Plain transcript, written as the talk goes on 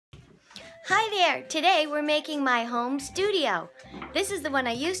Hi there! Today we're making my home studio. This is the one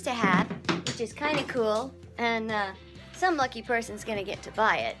I used to have, which is kind of cool, and some lucky person's gonna get to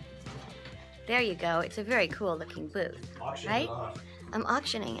buy it. There you go. It's a very cool looking booth, right? I'm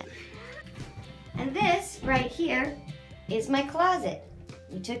auctioning it. And this right here is my closet.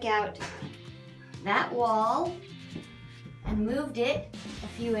 We took out that wall and moved it a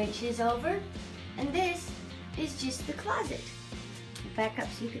few inches over, and this is just the closet. Back up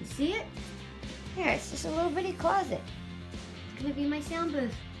so you can see it. There, it's just a little bitty closet. It's gonna be my sound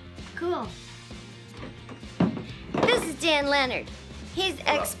booth. Cool. This is Dan Leonard. He's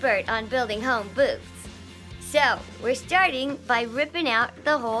expert on building home booths. So, we're starting by ripping out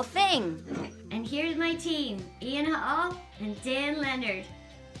the whole thing. And here's my team, Ian Hall and Dan Leonard.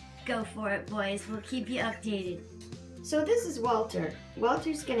 Go for it, boys. We'll keep you updated. So this is Walter.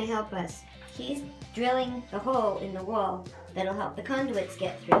 Walter's gonna help us. He's drilling the hole in the wall that'll help the conduits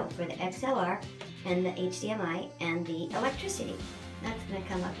get through for the XLR and the HDMI and the electricity. That's gonna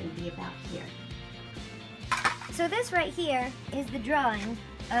come up and be about here. So this right here is the drawing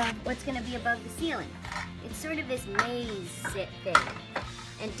of what's gonna be above the ceiling. It's sort of this maze sit thing.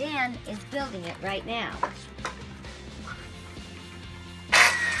 And Dan is building it right now.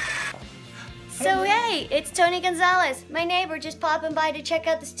 So hey, it's Tony Gonzalez, my neighbor just popping by to check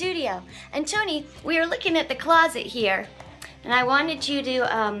out the studio. And Tony, we are looking at the closet here, and I wanted you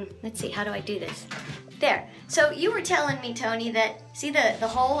to, let's see, how do I do this? There. So you were telling me, Tony, that, see the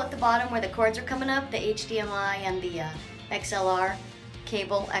hole at the bottom where the cords are coming up, the HDMI and the XLR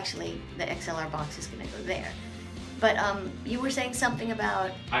cable? Actually, the XLR box is gonna go there. But you were saying something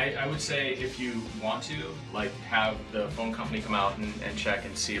about... I would say if you want to, like, have the phone company come out and check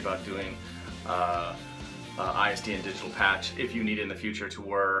and see about doing ISD and digital patch if you need it in the future to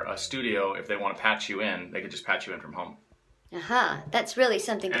where a studio, if they want to patch you in, they could just patch you in from home. That's really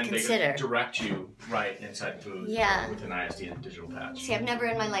something to consider. And they could direct you right inside the booth with an ISD and digital patch. See, I've never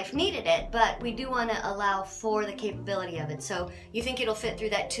in my life needed it, but we do want to allow for the capability of it. So you think it'll fit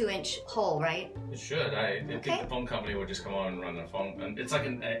through that 2-inch hole, right? It should. I think the phone company would just come on and run the phone. And it's like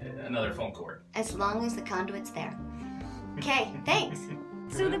another phone cord. As long as the conduit's there. Okay, thanks.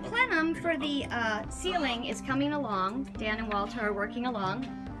 So the plenum for the ceiling is coming along. Dan and Walter are working along.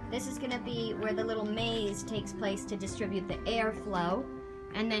 This is going to be where the little maze takes place to distribute the airflow.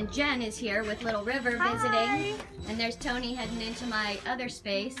 And then Jen is here with Little River visiting. And there's Tony heading into my other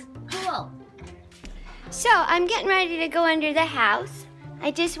space. Cool. So I'm getting ready to go under the house.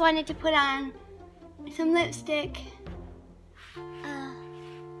 I just wanted to put on some lipstick.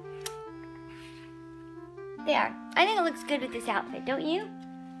 There. I think it looks good with this outfit, don't you?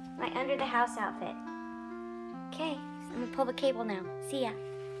 My under the house outfit. Okay, so I'm gonna pull the cable now. See ya.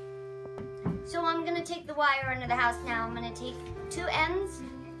 So I'm gonna take the wire under the house now. I'm gonna take 2 ends,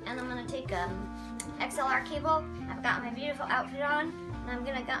 and I'm gonna take a XLR cable. I've got my beautiful outfit on, and I'm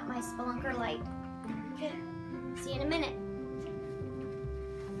gonna got my spelunker light. Okay, see you in a minute.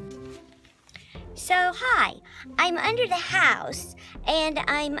 So hi, I'm under the house, and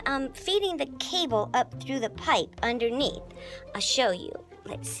I'm feeding the cable up through the pipe underneath. I'll show you.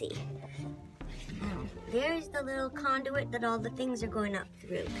 Let's see. Now, there's the little conduit that all the things are going up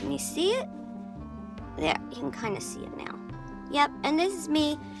through. Can you see it? There, you can kind of see it now. Yep, and this is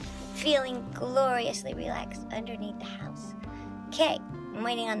me feeling gloriously relaxed underneath the house. Okay, I'm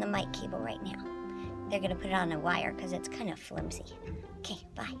waiting on the mic cable right now. They're gonna put it on a wire because it's kind of flimsy. Okay,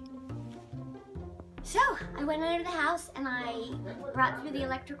 bye. So, I went under the house and I brought through the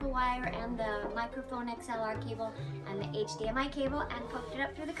electrical wire and the microphone XLR cable and the HDMI cable and hooked it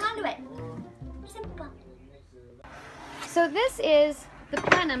up through the conduit. Simple. So this is the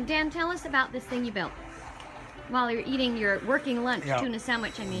plenum. Dan, tell us about this thing you built while you're eating your working lunch tuna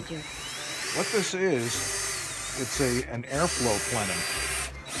sandwich I made you. What this is, it's an airflow plenum.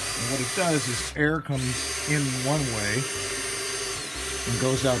 And what it does is air comes in one way and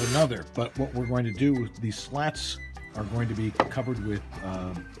goes out another. But what we're going to do with these slats are going to be covered with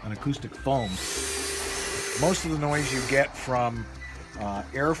an acoustic foam. Most of the noise you get from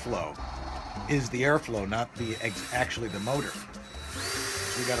airflow is the airflow, not actually the motor.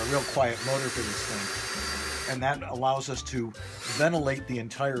 So we got a real quiet motor for this thing, and that allows us to ventilate the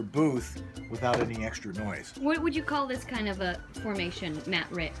entire booth without any extra noise. What would you call this kind of a formation,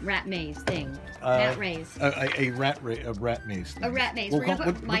 rat maze thing? Rat maze. A rat maze thing. A rat maze. We're gonna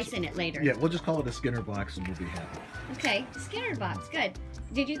put mice in it later. Yeah, we'll just call it a Skinner box and we'll be happy. Okay, Skinner box, good.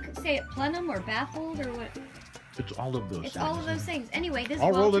 Did you say it plenum or baffled or what? It's all of those things. It's all of those things. Anyway, this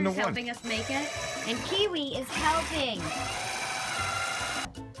all Walter's helping us make it, and Kiwi is helping.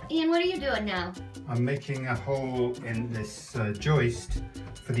 Ian, what are you doing now? I'm making a hole in this joist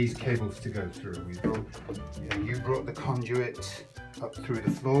for these cables to go through. You brought the conduit up through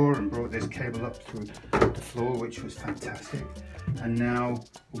the floor and brought this cable up through the floor, which was fantastic. And now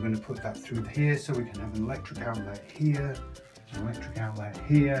we're going to put that through here so we can have an electric outlet here, an electric outlet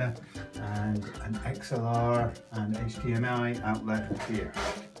here, and an XLR and HDMI outlet here.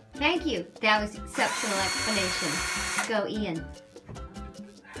 Thank you. That was exceptional explanation. Go, Ian.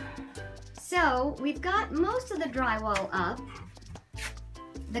 So we've got most of the drywall up.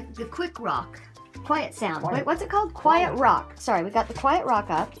 The quick rock. Quiet sound. Wait, what's it called? Quiet rock. Sorry, we got the quiet rock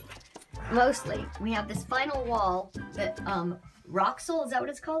up. Mostly. We have this final wall that Roxel, is that what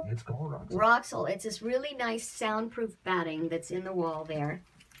it's called? It's called Roxel. Roxel. It's this really nice soundproof batting that's in the wall there.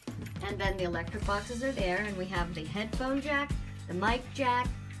 And then the electric boxes are there, and we have the headphone jack, the mic jack,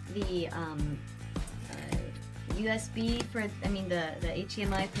 the USB for, the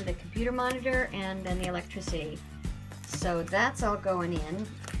HDMI for the computer monitor, and then the electricity. So that's all going in,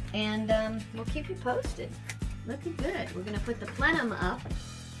 and we'll keep you posted. Looking good. We're gonna put the plenum up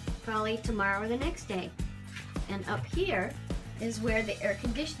probably tomorrow or the next day. And up here is where the air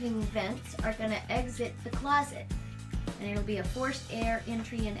conditioning vents are gonna exit the closet. And it'll be a forced air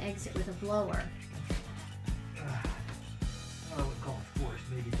entry and exit with a blower. I would call it force,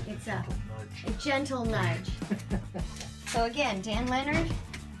 maybe just a gentle nudge. So again, Dan Leonard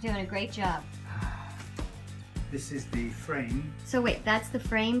doing a great job. This is the frame. So wait, that's the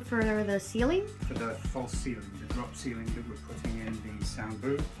frame for the ceiling? For the false ceiling, the drop ceiling that we're putting in the sound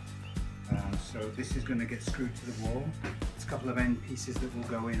booth. So this is going to get screwed to the wall. It's a couple of end pieces that will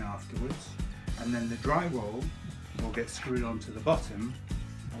go in afterwards. And then the drywall will get screwed onto the bottom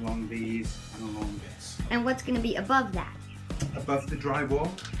along these and along this. And what's going to be above that? Above the drywall,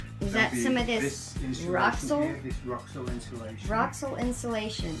 is that some of this Roxel? Here, this Roxel insulation. Roxel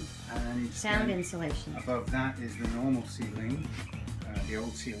insulation. And sound insulation. Above that is the normal ceiling, the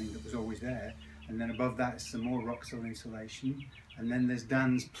old ceiling that was always there. And then above that is some more Roxel insulation. And then there's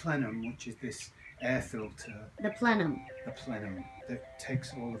Dan's plenum, which is this air filter. The plenum. The plenum that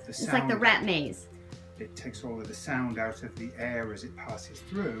takes all of the sound. It's like the rat maze. It takes all of the sound out of the air as it passes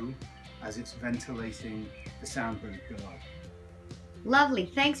through, as it's ventilating the sound booth below. Lovely.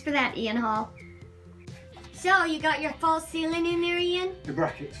 Thanks for that, Ian Hall. So, you got your false ceiling in there, Ian? The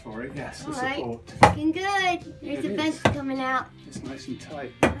brackets for it, yes, the right. support. Looking good. There's a vent coming out. It's nice and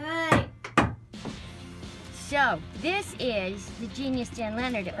tight. Alright. So, this is the genius Dan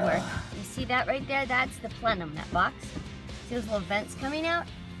Leonard at work. You see that right there? That's the plenum, that box. See those little vents coming out?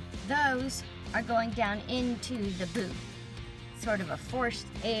 Those are going down into the booth. Sort of a forced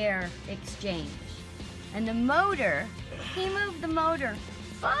air exchange. And the motor, he moved the motor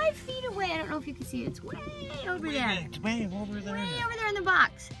 5 feet away. I don't know if you can see it. It's way over there. It's way over there. Way over there in the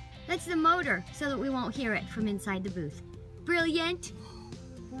box. That's the motor, so that we won't hear it from inside the booth. Brilliant.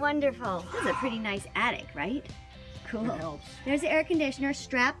 Wonderful. This is a pretty nice attic, right? Cool. It helps. There's the air conditioner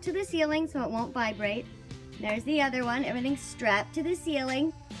strapped to the ceiling so it won't vibrate. There's the other one. Everything's strapped to the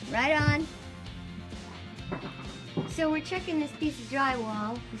ceiling. Right on. So we're checking this piece of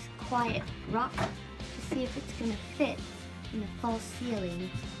drywall, this quiet rock, to see if it's going to fit in the false ceiling.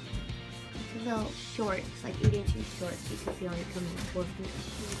 It's a little short. It's like 8 inches short. So you can see only coming 4 feet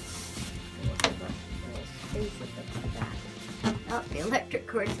sheets. A little space at the back. Oh, the electric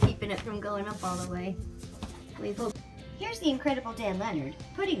cord's keeping it from going up all the way. Here's the incredible Dan Leonard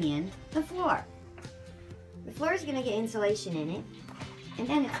putting in the floor. The floor is going to get insulation in it, and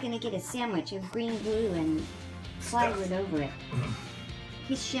then it's going to get a sandwich of green glue and plywood over it.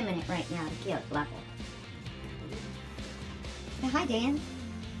 He's shimming it right now to get it level. Oh, hi, Dan.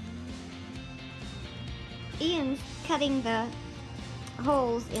 Ian's cutting the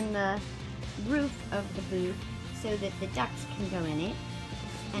holes in the roof of the booth so that the ducts can go in it.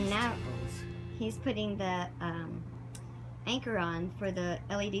 And now he's putting the anchor on for the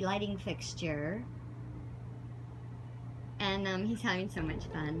LED lighting fixture. And he's having so much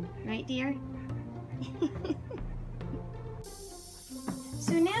fun. Right, dear?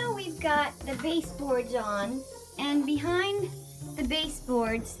 So now we've got the baseboards on, and behind the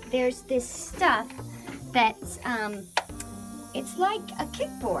baseboards there's this stuff that's it's like a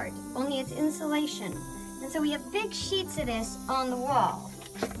kickboard, only it's insulation. And so we have big sheets of this on the wall.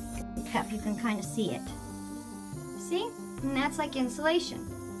 You can kind of see it. See? And that's like insulation.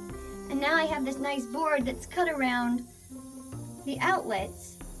 And now I have this nice board that's cut around the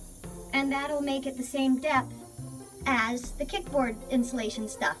outlets, and that'll make it the same depth as the kickboard insulation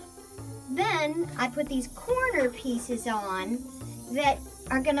stuff. Then I put these corner pieces on that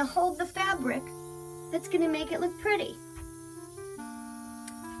are gonna hold the fabric that's gonna make it look pretty.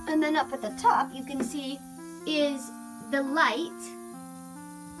 And then up at the top, you can see is the light.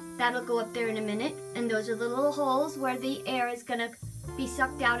 That'll go up there in a minute. And those are the little holes where the air is gonna be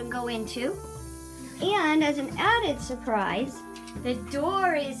sucked out and go into. And as an added surprise, the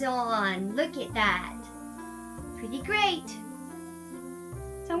door is on. Look at that. Pretty great.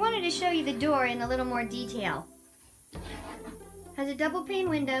 So I wanted to show you the door in a little more detail. Has a double pane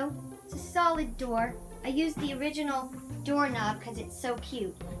window. It's a solid door. I used the original doorknob because it's so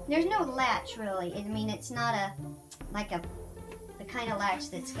cute. There's no latch really. I mean, it's not the kind of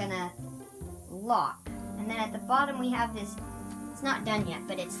latch that's gonna lock. And then at the bottom we have this, it's not done yet,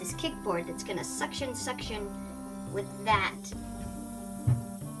 but it's this kickboard that's gonna suction with that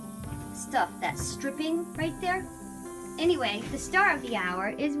stuff, that stripping right there. Anyway, the star of the hour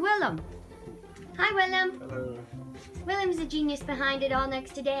is Willem. Hi, Willem. Hello. Willem's the genius behind it all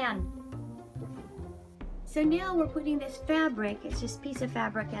next to Dan. So now we're putting this fabric, it's just a piece of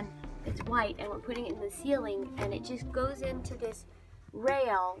fabric and it's white, and we're putting it in the ceiling, and it just goes into this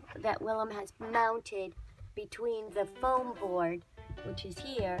rail that Willem has mounted between the foam board, which is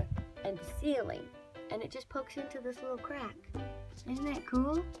here, and the ceiling. And it just pokes into this little crack. Isn't that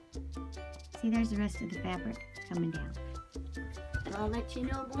cool? See, there's the rest of the fabric coming down. And I'll let you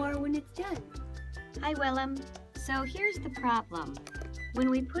know more when it's done. Hi, Willem. So here's the problem. When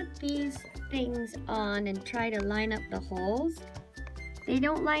we put these things on and try to line up the holes, they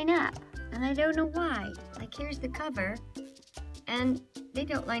don't line up. And I don't know why. Like, here's the cover, and they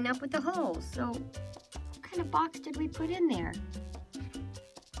don't line up with the holes. So what kind of box did we put in there?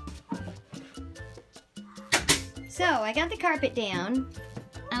 So I got the carpet down,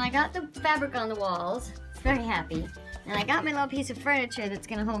 and I got the fabric on the walls. It's very happy. And I got my little piece of furniture that's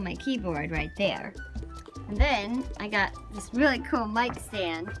gonna hold my keyboard right there. And then I got this really cool mic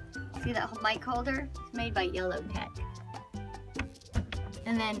stand. See that mic holder? It's made by Yellow Tech.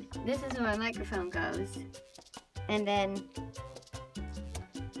 And then this is where my microphone goes. And then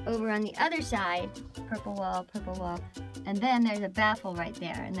over on the other side, purple wall. And then there's a baffle right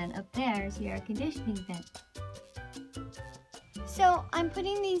there. And then up there is the air conditioning vent. So I'm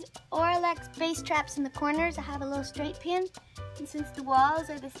putting these Oralex bass traps in the corners. I have a little straight pin. And since the walls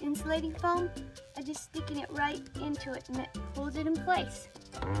are this insulating foam, I'm just sticking it right into it, and it holds it in place.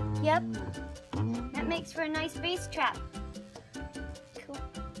 Yep, that makes for a nice bass trap. Cool.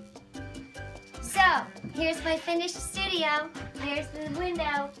 So, here's my finished studio. There's the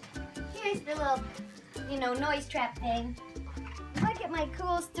window. Here's the little, noise trap thing. Look at my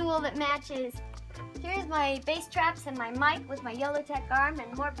cool stool that matches. Here's my bass traps and my mic with my Yellow Tech arm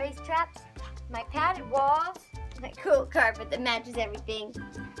and more bass traps. My padded walls. My cool carpet that matches everything.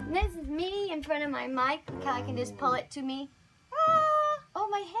 And this is me in front of my mic. Look how I can just pull it to me. Oh,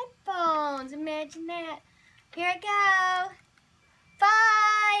 my headphones. Imagine that. Here I go.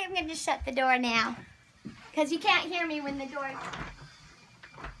 Bye. I'm going to shut the door now, because you can't hear me when the door